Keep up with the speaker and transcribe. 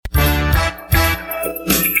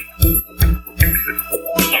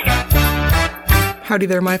Howdy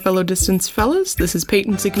there, my fellow distance fellas. This is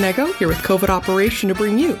Peyton Zignego here with COVID Operation to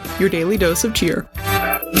bring you your daily dose of cheer.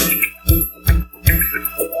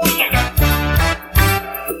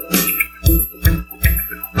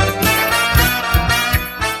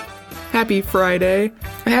 Happy Friday.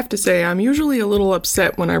 I have to say, I'm usually a little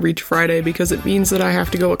upset when I reach Friday because it means that I have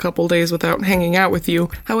to go a couple days without hanging out with you.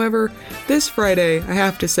 However, this Friday, I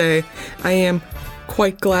have to say, I am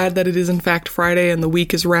quite glad that it is in fact Friday and the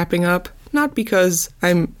week is wrapping up. Not because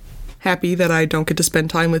I'm happy that I don't get to spend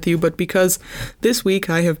time with you, but because this week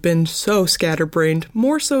I have been so scatterbrained,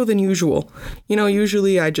 more so than usual. You know,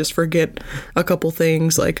 usually I just forget a couple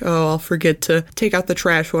things, like, I'll forget to take out the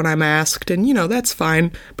trash when I'm asked, and that's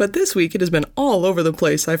fine. But this week it has been all over the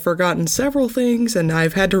place. I've forgotten several things, and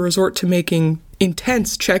I've had to resort to making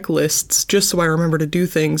intense checklists just so I remember to do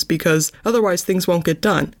things, because otherwise things won't get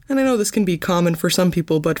done. And I know this can be common for some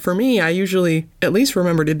people, but for me, I usually at least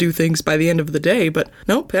remember to do things by the end of the day, but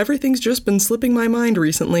nope, everything's just been slipping my mind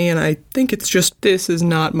recently, and I think it's just, this is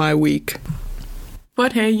not my week.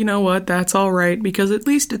 But hey, you know what? That's alright, because at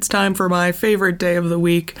least it's time for my favorite day of the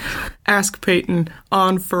week, Ask Peyton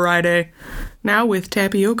on Friday. Now with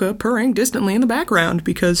Tapioca purring distantly in the background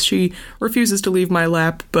because she refuses to leave my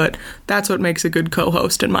lap, but that's what makes a good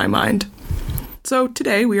co-host in my mind. So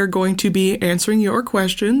today we are going to be answering your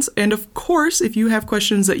questions, and of course, if you have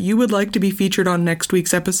questions that you would like to be featured on next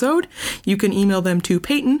week's episode, you can email them to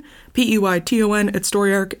Peyton, Peyton, at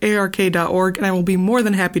storyarc.org, and I will be more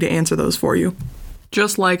than happy to answer those for you.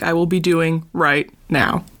 Just like I will be doing right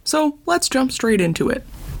now. So let's jump straight into it.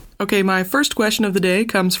 Okay, my first question of the day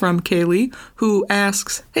comes from Kaylee, who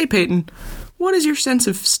asks, "Hey Peyton, what is your sense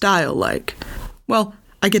of style like?" Well,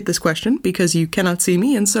 I get this question because you cannot see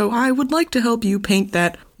me, and so I would like to help you paint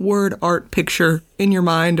that word art picture in your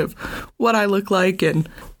mind of what I look like and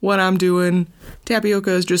what I'm doing.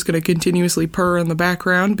 Tapioca is just going to continuously purr in the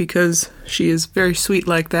background because she is very sweet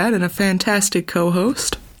like that and a fantastic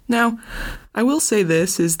co-host. Now, I will say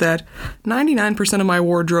this, is that 99% of my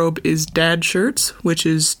wardrobe is dad shirts, which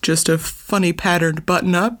is just a funny patterned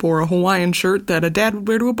button-up or a Hawaiian shirt that a dad would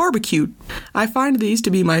wear to a barbecue. I find these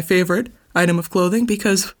to be my favorite item of clothing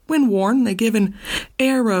because when worn, they give an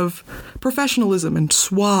air of professionalism and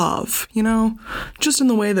suave, just in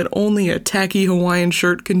the way that only a tacky Hawaiian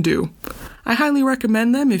shirt can do. I highly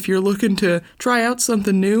recommend them if you're looking to try out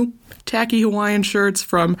something new. Tacky Hawaiian shirts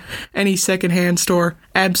from any secondhand store,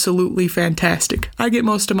 absolutely fantastic. I get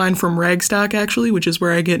most of mine from Ragstock, actually, which is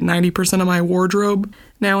where I get 90% of my wardrobe.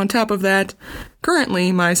 Now, on top of that,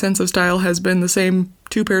 currently my sense of style has been the same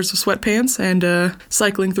 2 pairs of sweatpants and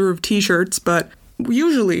cycling through of t-shirts, but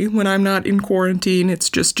usually when I'm not in quarantine, it's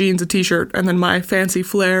just jeans, a t-shirt, and then my fancy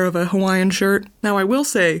flair of a Hawaiian shirt. Now, I will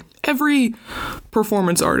say, every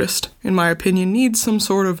performance artist, in my opinion, needs some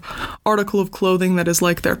sort of article of clothing that is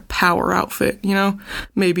like their power outfit,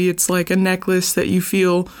 Maybe it's like a necklace that you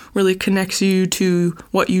feel really connects you to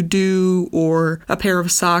what you do, or a pair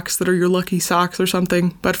of socks that are your lucky socks or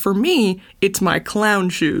something. But for me, it's my clown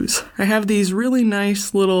shoes. I have these really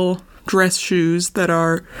nice little dress shoes that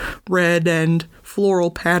are red and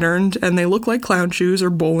floral patterned, and they look like clown shoes or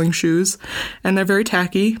bowling shoes, and they're very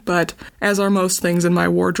tacky, but as are most things in my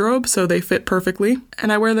wardrobe, so they fit perfectly,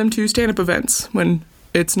 and I wear them to stand-up events when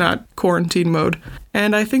it's not quarantine mode,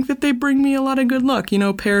 and I think that they bring me a lot of good luck,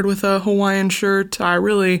 paired with a Hawaiian shirt. I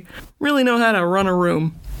really know how to run a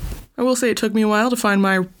room. I will say it took me a while to find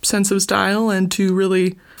my sense of style and to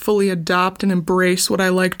really fully adopt and embrace what I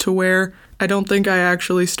like to wear. I don't think I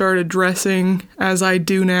actually started dressing as I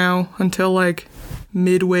do now until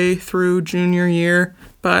midway through junior year,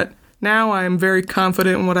 but now I'm very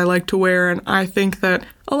confident in what I like to wear, and I think that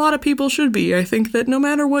a lot of people should be. I think that no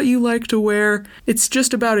matter what you like to wear, it's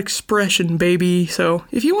just about expression, baby. So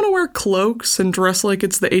if you want to wear cloaks and dress like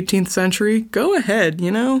it's the 18th century, go ahead,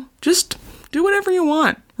 Just do whatever you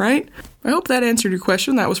want, right? I hope that answered your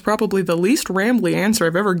question. That was probably the least rambly answer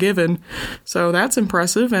I've ever given, so that's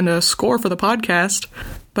impressive and a score for the podcast.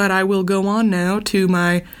 But I will go on now to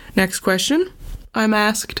my next question. I'm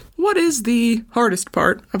asked, what is the hardest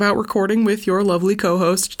part about recording with your lovely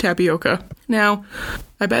co-host, Tapioca? Now,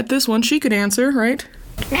 I bet this one she could answer, right?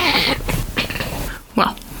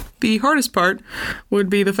 Well, the hardest part would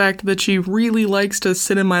be the fact that she really likes to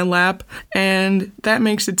sit in my lap, and that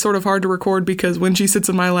makes it sort of hard to record because when she sits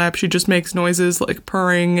in my lap, she just makes noises like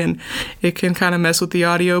purring, and it can kind of mess with the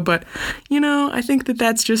audio, but, I think that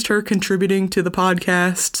that's just her contributing to the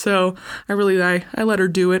podcast, so I let her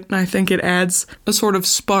do it, and I think it adds a sort of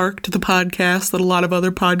spark to the podcast that a lot of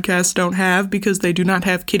other podcasts don't have because they do not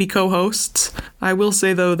have kitty co-hosts. I will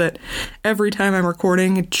say, though, that every time I'm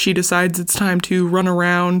recording, she decides it's time to run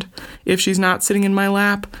around if she's not sitting in my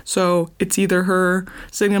lap. So it's either her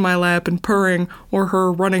sitting in my lap and purring or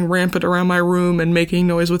her running rampant around my room and making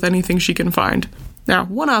noise with anything she can find. Now,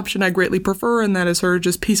 one option I greatly prefer, and that is her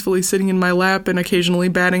just peacefully sitting in my lap and occasionally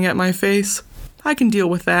batting at my face. I can deal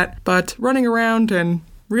with that, but running around and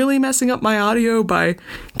really messing up my audio by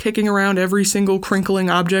kicking around every single crinkling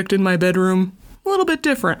object in my bedroom, a little bit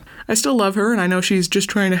different. I still love her, and I know she's just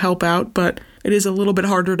trying to help out, but it is a little bit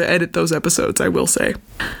harder to edit those episodes, I will say.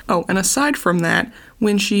 Oh, and aside from that,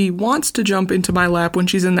 when she wants to jump into my lap, when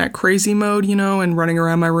she's in that crazy mode, and running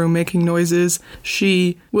around my room making noises,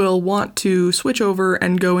 she will want to switch over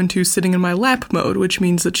and go into sitting in my lap mode, which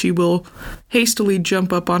means that she will hastily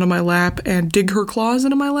jump up onto my lap and dig her claws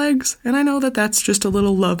into my legs. And I know that that's just a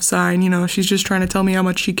little love sign, she's just trying to tell me how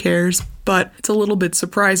much she cares, but it's a little bit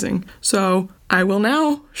surprising. So I will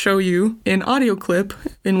now show you an audio clip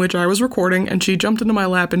in which I was recording and she jumped into my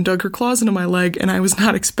lap and dug her claws into my leg, and I was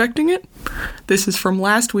not expecting it. This is from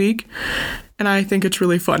last week, and I think it's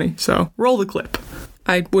really funny, so roll the clip.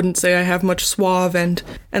 I wouldn't say I have much suave, and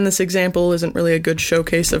this example isn't really a good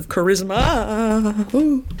showcase of charisma.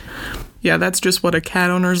 Ooh. Yeah, that's just what a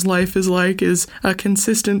cat owner's life is like, is a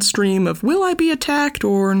consistent stream of will I be attacked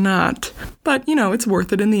or not? But, it's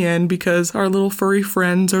worth it in the end because our little furry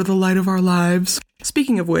friends are the light of our lives.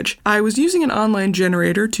 Speaking of which, I was using an online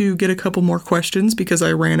generator to get a couple more questions because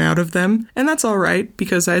I ran out of them, and that's alright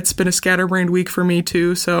because it's been a scatterbrained week for me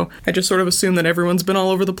too, so I just sort of assume that everyone's been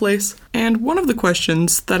all over the place. And one of the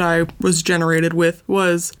questions that I was generated with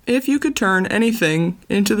was, if you could turn anything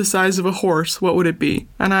into the size of a horse, what would it be?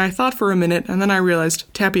 And I thought for a minute, and then I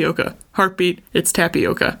realized, tapioca. Heartbeat, it's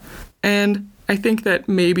tapioca. And I think that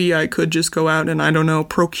maybe I could just go out and, I don't know,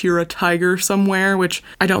 procure a tiger somewhere, which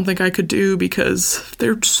I don't think I could do because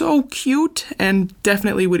they're so cute and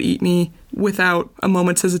definitely would eat me without a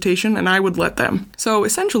moment's hesitation, and I would let them. So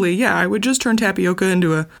essentially, yeah, I would just turn tapioca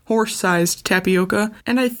into a horse-sized tapioca,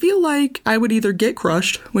 and I feel like I would either get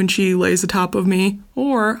crushed when she lays atop of me,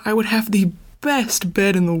 or I would have the best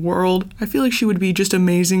bed in the world. I feel like she would be just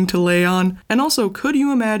amazing to lay on. And also, could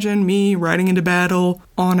you imagine me riding into battle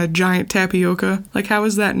on a giant tapioca? Like, how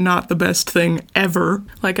is that not the best thing ever?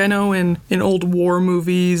 Like, I know in old war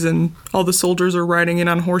movies and all the soldiers are riding in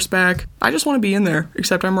on horseback. I just want to be in there,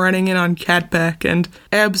 except I'm riding in on catback and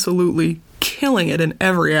absolutely killing it in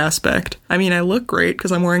every aspect. I mean, I look great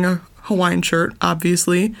because I'm wearing a Hawaiian shirt,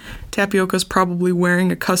 obviously. Tapioca's probably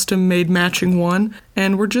wearing a custom-made matching one,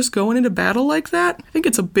 and we're just going into battle like that? I think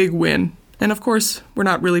it's a big win. And of course, we're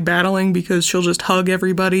not really battling because she'll just hug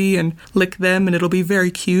everybody and lick them, and it'll be very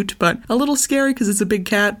cute, but a little scary because it's a big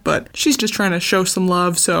cat, but she's just trying to show some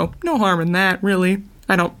love, so no harm in that, really.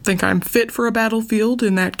 I don't think I'm fit for a battlefield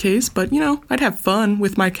in that case, but, I'd have fun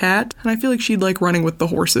with my cat, and I feel like she'd like running with the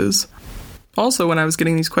horses. Also, when I was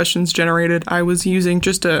getting these questions generated, I was using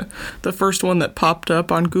just the first one that popped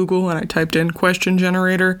up on Google, and I typed in question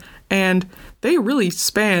generator, and they really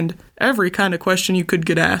spanned every kind of question you could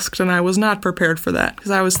get asked, and I was not prepared for that,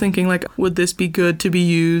 because I was thinking, would this be good to be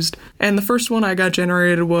used? And the first one I got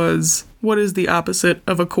generated was, what is the opposite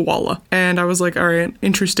of a koala? And I was like, alright,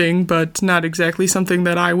 interesting, but not exactly something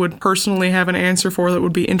that I would personally have an answer for that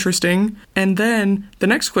would be interesting. And then the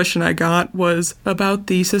next question I got was about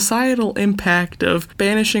the societal impact of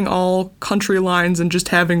banishing all country lines and just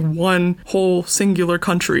having one whole singular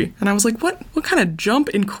country. And I was like, what kind of jump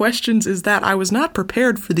in questions is that? I was not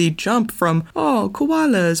prepared for the jump from,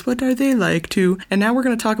 koalas, what are they like, to, and now we're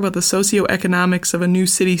going to talk about the socioeconomics of a new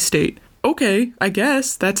city-state. Okay, I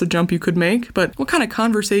guess that's a jump you could make, but what kind of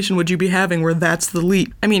conversation would you be having where that's the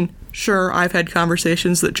leap? I mean, sure, I've had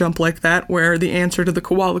conversations that jump like that, where the answer to the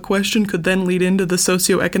koala question could then lead into the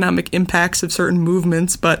socioeconomic impacts of certain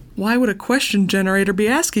movements, but why would a question generator be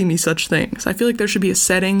asking me such things? I feel like there should be a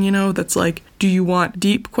setting, that's like, do you want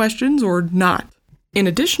deep questions or not? An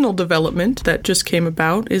additional development that just came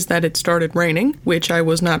about is that it started raining, which I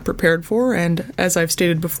was not prepared for, and as I've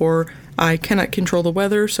stated before, I cannot control the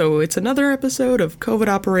weather, so it's another episode of COVID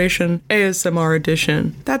Operation ASMR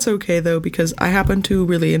Edition. That's okay though, because I happen to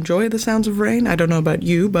really enjoy the sounds of rain. I don't know about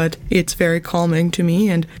you, but it's very calming to me,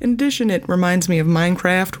 and in addition, it reminds me of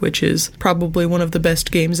Minecraft, which is probably one of the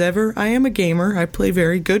best games ever. I am a gamer. I play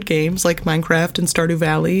very good games like Minecraft and Stardew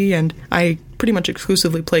Valley, and I pretty much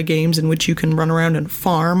exclusively play games in which you can run around and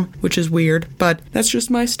farm, which is weird, but that's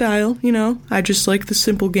just my style, I just like the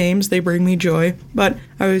simple games, they bring me joy. But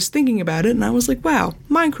I was thinking about it and I was like, wow,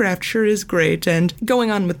 Minecraft sure is great. And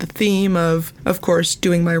going on with the theme of course,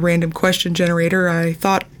 doing my random question generator, I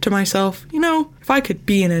thought to myself, if I could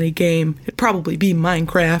be in any game, it'd probably be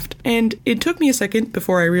Minecraft. And it took me a second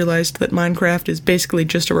before I realized that Minecraft is basically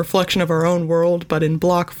just a reflection of our own world, but in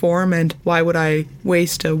block form, and why would I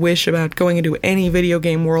waste a wish about going into any video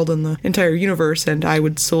game world in the entire universe, and I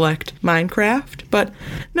would select Minecraft? But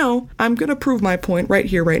no, I'm gonna prove my point right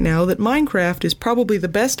here, right now, that Minecraft is probably the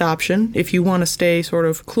best option if you want to stay sort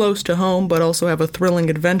of close to home, but also have a thrilling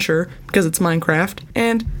adventure, because it's Minecraft.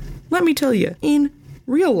 And let me tell you, in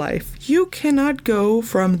real life, you cannot go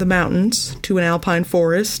from the mountains to an alpine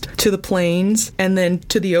forest, to the plains, and then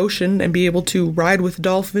to the ocean and be able to ride with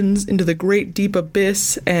dolphins into the great deep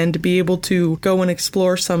abyss and be able to go and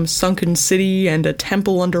explore some sunken city and a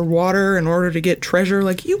temple underwater in order to get treasure.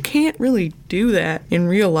 Like, you can't really do that in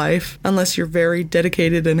real life unless you're very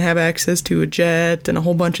dedicated and have access to a jet and a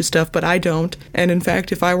whole bunch of stuff, but I don't. And in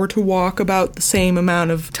fact, if I were to walk about the same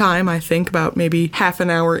amount of time, I think about maybe half an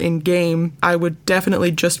hour in game, I would definitely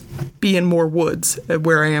just be in more woods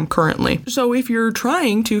where I am currently. So if you're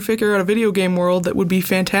trying to figure out a video game world that would be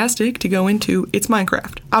fantastic to go into, it's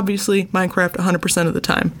Minecraft. Obviously, Minecraft 100% of the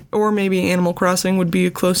time. Or maybe Animal Crossing would be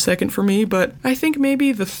a close second for me, but I think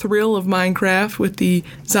maybe the thrill of Minecraft with the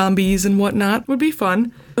zombies and whatnot would be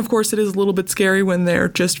fun. Of course, it is a little bit scary when they're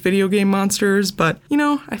just video game monsters, but, you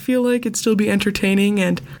know, I feel like it'd still be entertaining,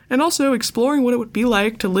 and also exploring what it would be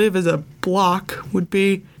like to live as a block would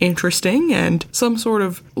be interesting, and some sort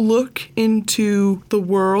of look into the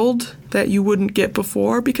world that you wouldn't get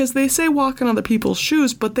before, because they say walk in other people's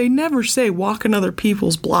shoes, but they never say walk in other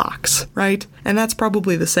people's blocks, right? And that's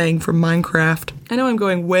probably the saying from Minecraft. I know I'm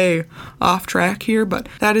going way off track here, but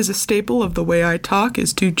that is a staple of the way I talk,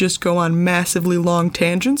 is to just go on massively long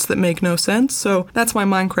tangents that make no sense. So that's my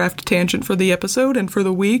Minecraft tangent for the episode and for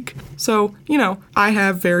the week. So, you know, I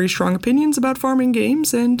have very strong opinions about farming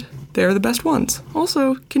games, and they're the best ones.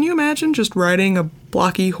 Also, can you imagine just riding a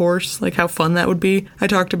blocky horse? Like, how fun that would be. I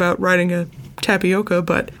talked about riding a tapioca,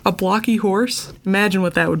 but a blocky horse? Imagine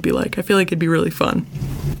what that would be like. I feel like it'd be really fun.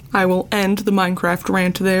 I will end the Minecraft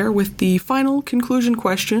rant there with the final conclusion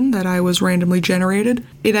question that I was randomly generated.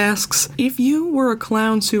 It asks, if you were a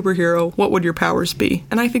clown superhero, what would your powers be?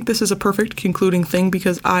 And I think this is a perfect concluding thing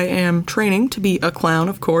because I am training to be a clown,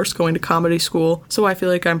 of course, going to comedy school, so I feel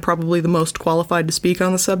like I'm probably the most qualified to speak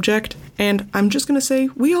on the subject. And I'm just gonna say,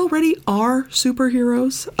 we already are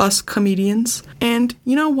superheroes, us comedians. And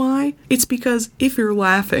you know why? It's because if you're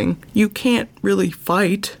laughing, you can't really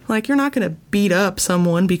fight. Like, you're not gonna beat up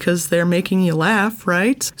someone because they're making you laugh,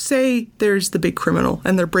 right? Say there's the big criminal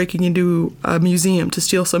and they're breaking into a museum to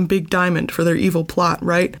steal some big diamond for their evil plot,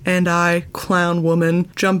 right? And I, clown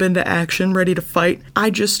woman, jump into action, ready to fight.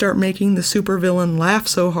 I just start making the supervillain laugh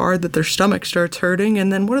so hard that their stomach starts hurting,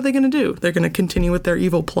 and then what are they gonna do? They're gonna continue with their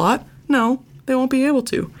evil plot? No, they won't be able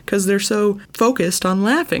to, because they're so focused on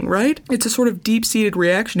laughing, right? It's a sort of deep-seated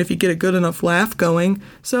reaction if you get a good enough laugh going,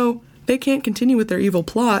 so they can't continue with their evil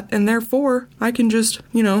plot, and therefore, I can just,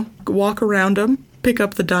 walk around them, pick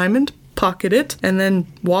up the diamond, pocket it, and then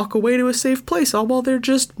walk away to a safe place, all while they're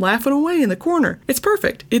just laughing away in the corner. It's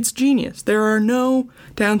perfect. It's genius. There are no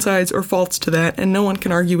downsides or faults to that, and no one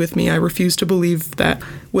can argue with me. I refuse to believe that.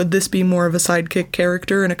 Would this be more of a sidekick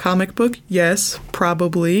character in a comic book? Yes,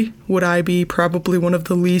 probably. Would I be probably one of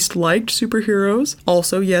the least liked superheroes?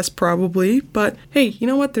 Also, yes, probably. But hey, you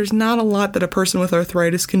know what? There's not a lot that a person with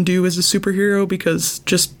arthritis can do as a superhero because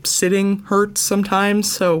just sitting hurts sometimes.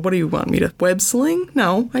 So what do you want me to web sling?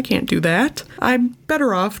 No, I can't do that. I'm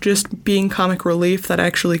better off just being comic relief that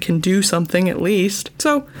actually can do something at least.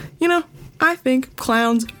 So, I think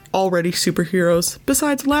clowns already superheroes.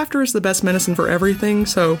 Besides, laughter is the best medicine for everything,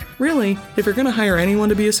 so really, if you're gonna hire anyone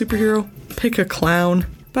to be a superhero, pick a clown.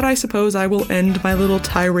 But I suppose I will end my little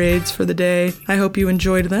tirades for the day. I hope you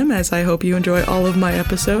enjoyed them, as I hope you enjoy all of my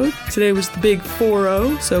episodes. Today was the big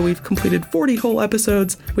 4-0, so we've completed 40 whole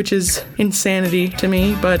episodes, which is insanity to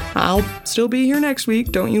me, but I'll still be here next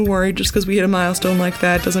week, don't you worry. Just because we hit a milestone like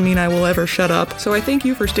that doesn't mean I will ever shut up. So I thank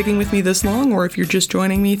you for sticking with me this long, or if you're just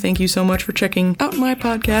joining me, thank you so much for checking out my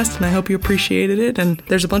podcast, and I hope you appreciated it, and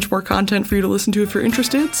there's a bunch more content for you to listen to if you're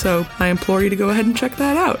interested, so I implore you to go ahead and check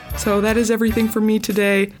that out. So that is everything for me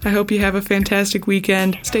today. I hope you have a fantastic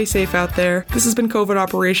weekend. Stay safe out there. This has been COVID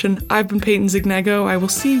Operation. I've been Peyton Zignego. I will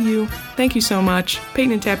see you. Thank you so much.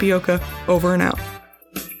 Peyton and Tapioca, over and out.